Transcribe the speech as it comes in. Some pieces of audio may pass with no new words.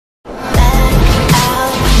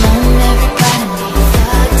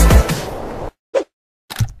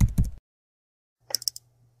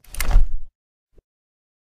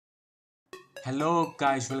Hello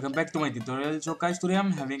guys, welcome back to my tutorial. So guys, today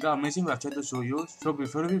I'm having an amazing website to show you. So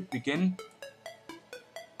before we begin,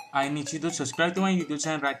 I need you to subscribe to my YouTube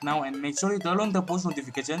channel right now and make sure you turn on the post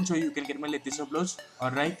notification so you can get my latest uploads.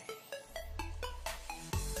 Alright.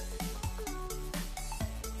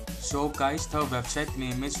 So guys, the website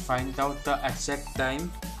name is find out the exact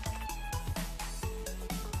time.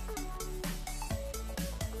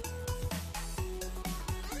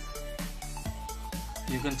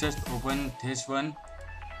 You can just open this one.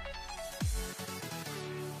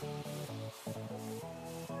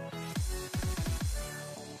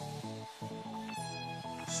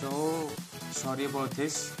 So sorry about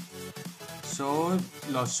this. So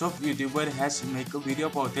lots of YouTuber has make a video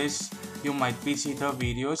about this. You might be see the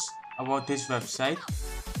videos about this website.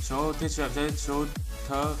 So this website show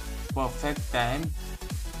the perfect time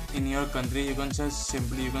in your country. You can just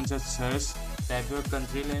simply search, type your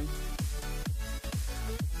country name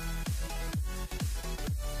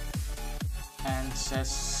and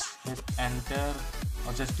just hit enter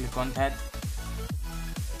or just click on that.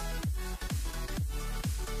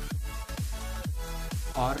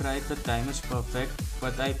 Alright, the time is perfect,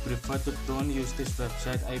 but I prefer to don't use this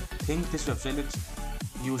website. I think this website is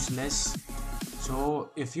useless.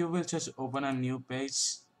 So if you will just open a new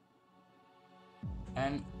page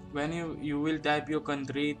and when you will type your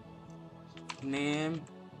country name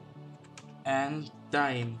and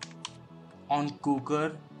time on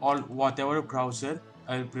Google or whatever browser.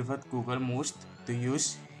 I will prefer Google most to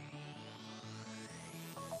use.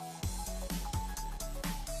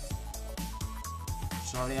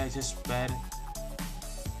 Sorry, I just spelled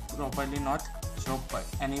properly not. So but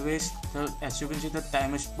anyways, so as you can see, the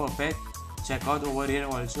time is perfect. Check out over here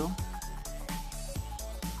also.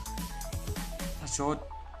 So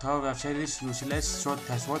the website is useless, so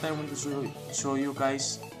that's what I want to show you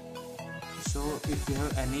guys. So if you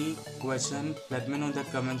have any question, let me know in the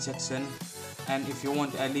comment section, and if you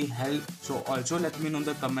want any help, so also let me know in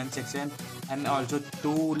the comment section, and also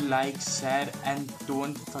do like, share, and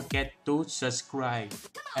don't forget to subscribe.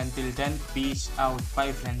 Until then, peace out.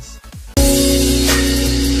 Bye friends.